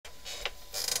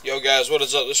Yo guys, what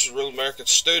is up? This is Real American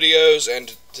Studios,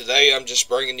 and today I'm just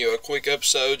bringing you a quick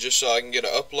episode just so I can get an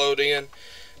upload in.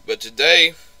 But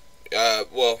today,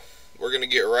 well, we're going to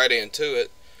get right into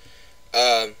it.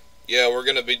 Yeah, we're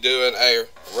going to be doing a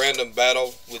random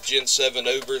battle with Gen 7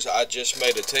 Ubers. I just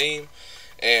made a team,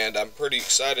 and I'm pretty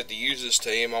excited to use this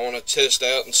team. I want to test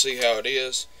out and see how it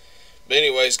is. But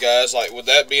anyways, guys, like with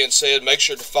that being said, make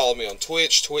sure to follow me on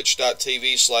Twitch,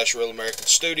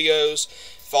 twitch.tv/RealAmericanStudios.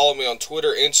 Follow me on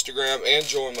Twitter, Instagram, and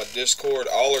join my Discord.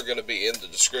 All are going to be in the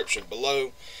description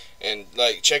below. And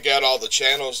check out all the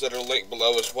channels that are linked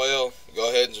below as well. Go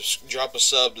ahead and just drop a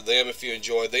sub to them if you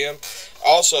enjoy them.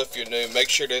 Also, if you're new, make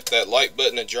sure to hit that like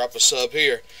button and drop a sub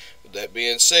here. With that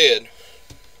being said,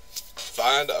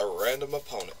 find a random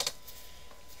opponent.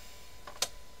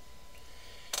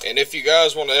 And if you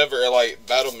guys want to ever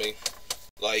battle me,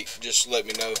 just let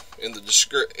me know in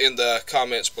the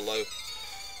comments below.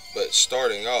 But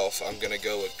starting off, I'm gonna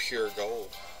go with pure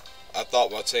gold. I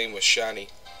thought my team was shiny.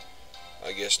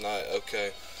 I guess not.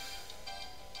 Okay.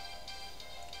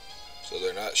 So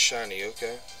they're not shiny.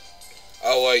 Okay.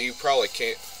 Oh wait, you probably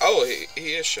can't. Oh, he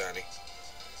is shiny.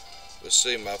 Let's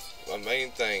see. My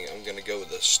main thing. I'm gonna go with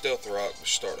the stealth rock to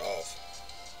start off.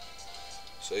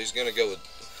 So he's gonna go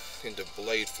into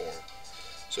blade form.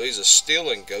 So he's a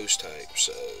steel and ghost type.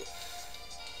 So.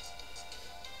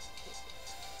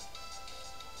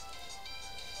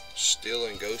 Steel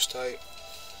and ghost type.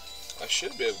 I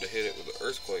should be able to hit it with an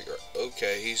earthquake.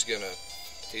 Okay, he's gonna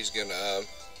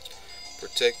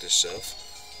protect himself.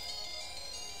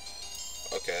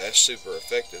 Okay, that's super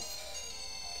effective.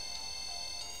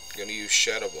 Gonna use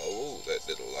shadow blow. Ooh, that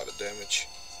did a lot of damage.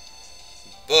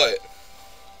 But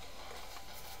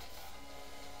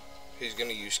he's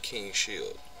gonna use king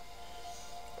shield.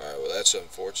 Alright, well that's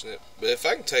unfortunate. But if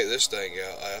I can take this thing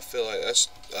out, I feel like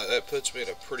that puts me in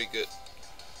a pretty good.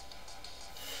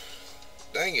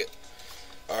 Dang it.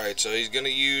 Alright, so he's going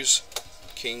to use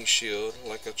King Shield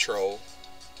like a troll.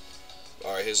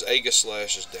 Alright, his Aegis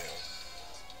Slash is down.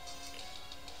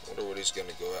 Wonder what he's going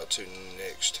to go out to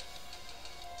next.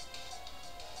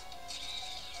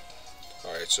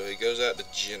 Alright, so he goes out to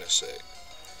Genesect.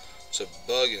 It's a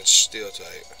bug and steel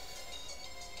type.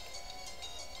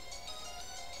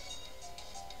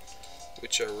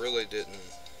 Which I really didn't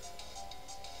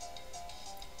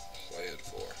plan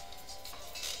for.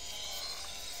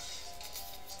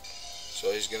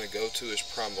 So he's going to go to his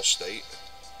primal state.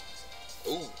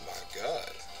 Oh my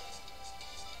god.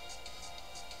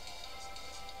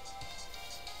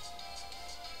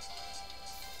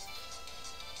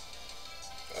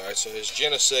 Alright, so his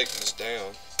Genesect is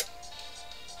down.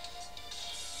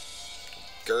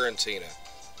 Garantina.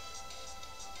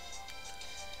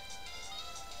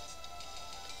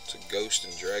 It's a ghost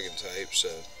and dragon type, so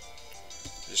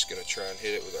I'm just going to try and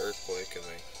hit it with Earthquake and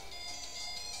then.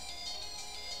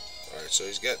 Alright, so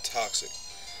he's got Toxic.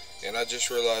 And I just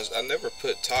realized I never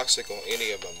put Toxic on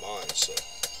any of my mines, so.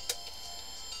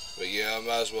 But yeah, I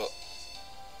might as well.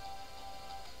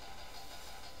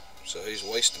 So he's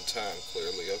wasting time,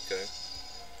 clearly. Okay.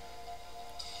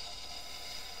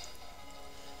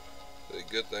 The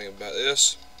good thing about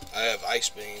this, I have Ice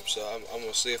Beam, so I'm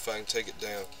going to see if I can take it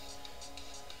down.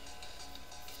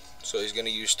 So he's going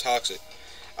to use Toxic.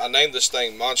 I named this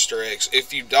thing Monster X.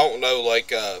 If you don't know,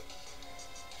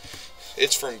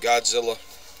 it's from Godzilla.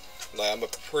 I'm a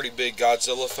pretty big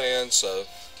Godzilla fan, so,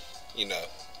 you know,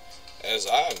 as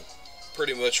I'm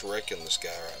pretty much wrecking this guy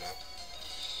right now.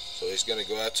 So he's going to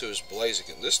go out to his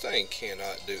Blaziken. This thing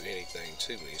cannot do anything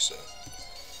to me, so.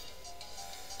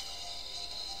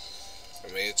 I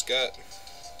mean, it's got.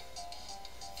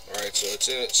 Alright, so it's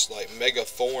in its, mega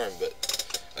form,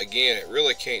 but, again, it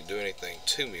really can't do anything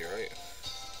to me, right?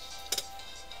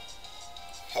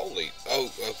 Holy,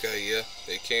 oh, okay, yeah,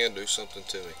 it can do something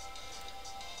to me.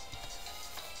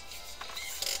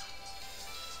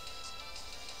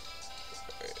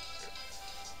 Alright.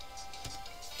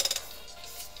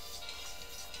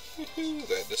 Woohoo,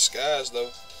 that disguise,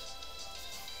 though.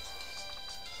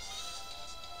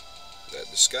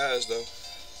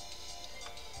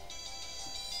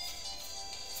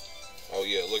 Oh,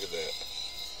 yeah, look at that.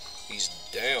 He's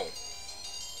down.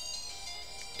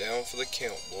 Down for the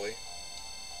count, boy.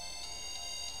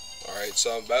 Alright,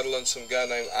 so I'm battling some guy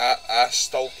named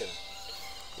Stolkin.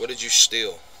 What did you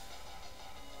steal?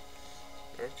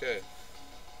 Okay.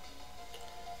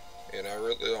 And I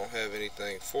really don't have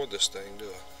anything for this thing, do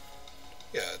I?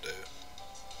 Yeah, I do.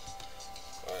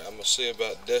 Alright, I'm going to see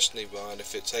about Destiny Bond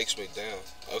if it takes me down.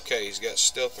 Okay, he's got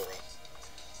Stealth Rock.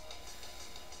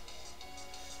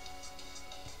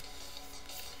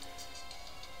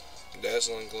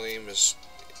 Dazzling Gleam is,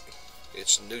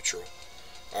 it's neutral.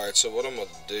 Alright, so what I'm going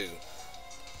to do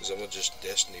is I'm going to just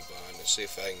Destiny Bind and see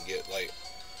if I can get, like...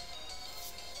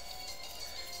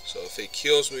 So if he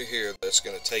kills me here, that's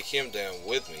going to take him down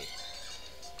with me.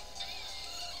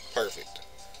 Perfect.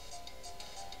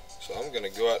 So I'm going to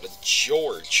go out to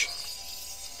George.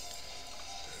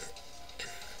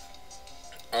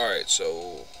 Alright,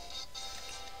 so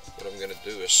what I'm going to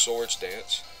do is Swords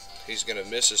Dance. He's going to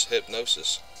miss his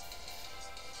Hypnosis.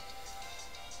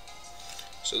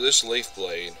 So this Leaf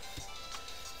Blade,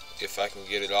 if I can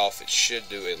get it off, it should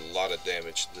do a lot of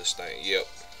damage to this thing. Yep.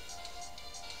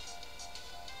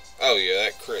 Oh yeah,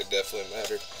 that crit definitely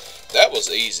mattered. That was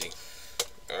easy.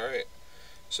 Alright.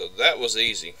 So that was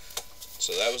easy.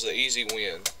 So that was an easy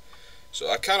win. So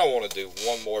I kind of want to do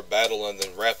one more battle and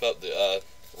then wrap up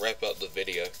the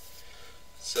video.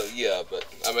 So yeah, but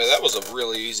I mean that was a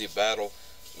really easy battle.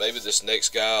 Maybe this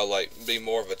next guy will like be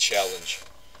more of a challenge.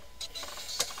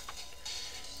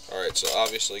 Alright, so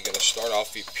obviously gonna start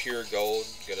off with pure gold,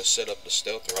 gonna set up the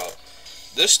stealth rock.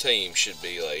 This team should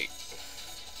be like,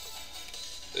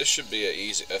 this should be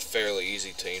a fairly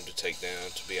easy team to take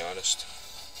down, to be honest.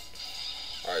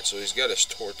 Alright, so he's got his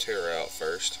Torterra out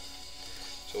first.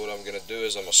 So what I'm gonna do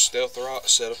is I'm gonna stealth rock,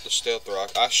 set up the stealth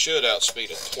rock. I should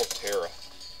outspeed a Torterra.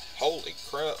 Holy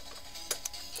crap.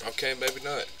 Okay, maybe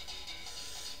not.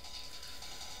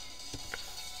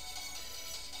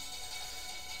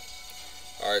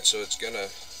 Alright, so it's gonna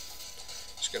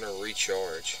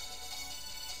recharge.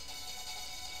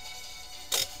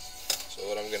 So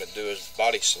what I'm gonna do is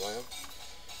body slam.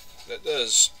 That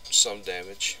does some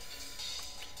damage.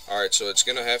 Alright, so it's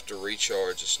gonna have to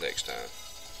recharge this next time.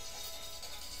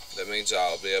 That means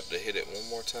I'll be able to hit it one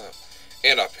more time.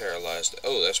 And I paralyzed it.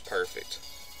 Oh, that's perfect.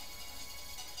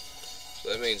 So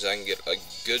that means I can get a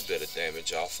good bit of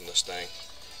damage off on this thing.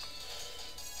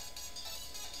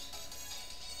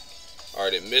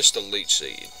 Alright, it missed a Leech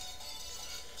Seed.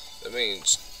 That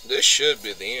means this should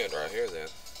be the end right here then.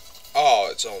 Oh,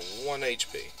 it's on 1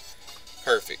 HP.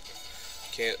 Perfect.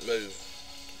 Can't move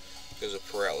because of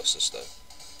paralysis though.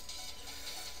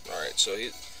 Alright, so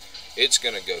it's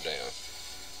gonna go down.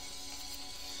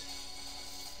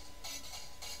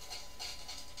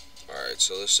 Alright,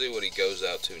 so let's see what he goes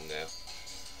out to now.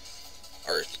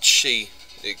 Or she.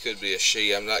 It could be a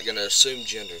she. I'm not gonna assume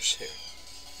genders here.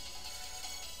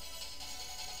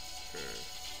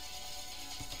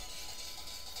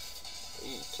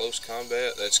 Ooh, close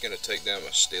combat. That's going to take down my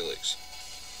Steelix.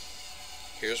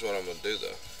 Here's what I'm going to do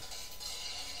though.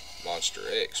 Monster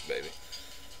X, baby.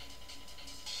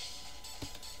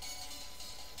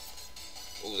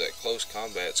 Ooh, that close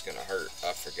combat's going to hurt.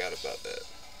 I forgot about that.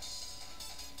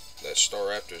 That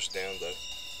Staraptor's down though.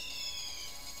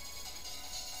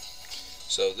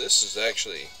 So this is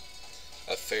actually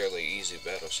a fairly easy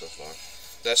battle so far.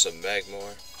 That's a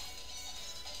Magmar.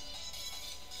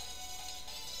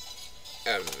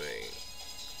 I mean,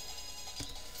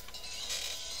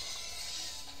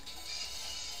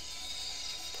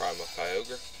 Prima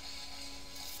Kyogre.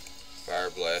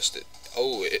 Fire Blast it.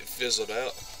 Oh, it fizzled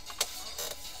out.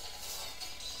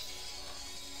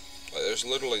 Like, there's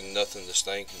literally nothing this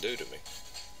thing can do to me.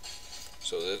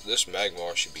 So this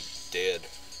Magmar should be dead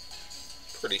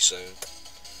pretty soon.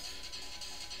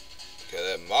 Okay,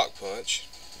 that Mach Punch,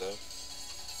 though.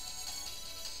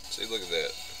 See, look at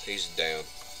that. He's down.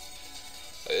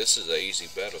 Like, this is an easy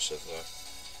battle so far.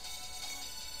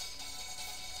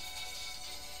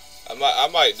 I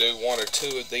might do 1 or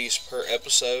 2 of these per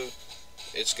episode.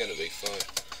 It's gonna be fun.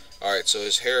 Alright, so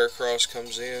his Heracross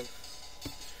comes in.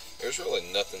 There's really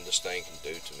nothing this thing can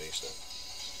do to me, so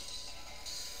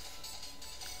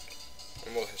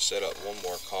I'm gonna set up one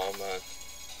more Calm Mind.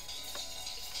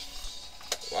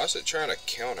 Why is it trying to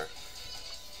counter?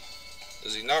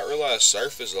 Does he not realize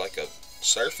Surf is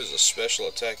a special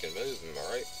attacking move, am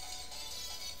I right?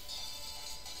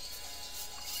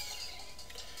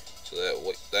 So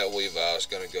that Weavile is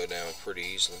gonna go down pretty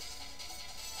easily.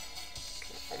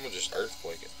 I'm gonna just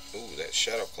Earthquake it. Ooh, that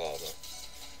Shadow Claw though.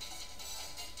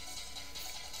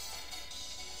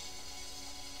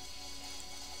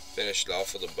 Finished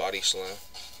off with a Body Slam.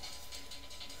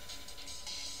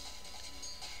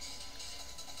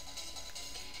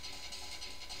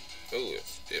 Ooh,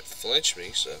 it flinched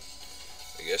me, so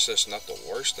I guess that's not the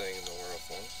worst thing in the world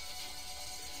for him.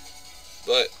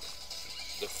 But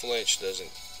the flinch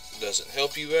doesn't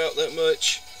help you out that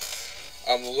much.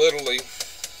 I'm literally,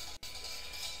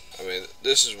 I mean,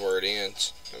 this is where it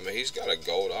ends. I mean, he's got a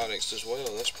gold Onyx as well.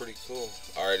 That's pretty cool.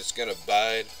 Alright, it's gonna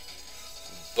bide,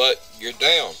 but you're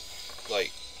down.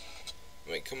 Like,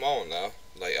 I mean, come on now.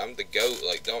 Like, I'm the GOAT.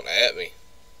 Like, don't at me.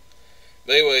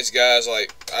 But anyways, guys,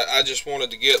 like I just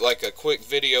wanted to get like a quick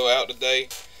video out today.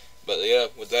 But yeah,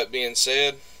 with that being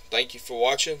said, thank you for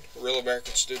watching. Real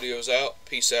American Studios out.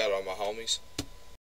 Peace out, all my homies.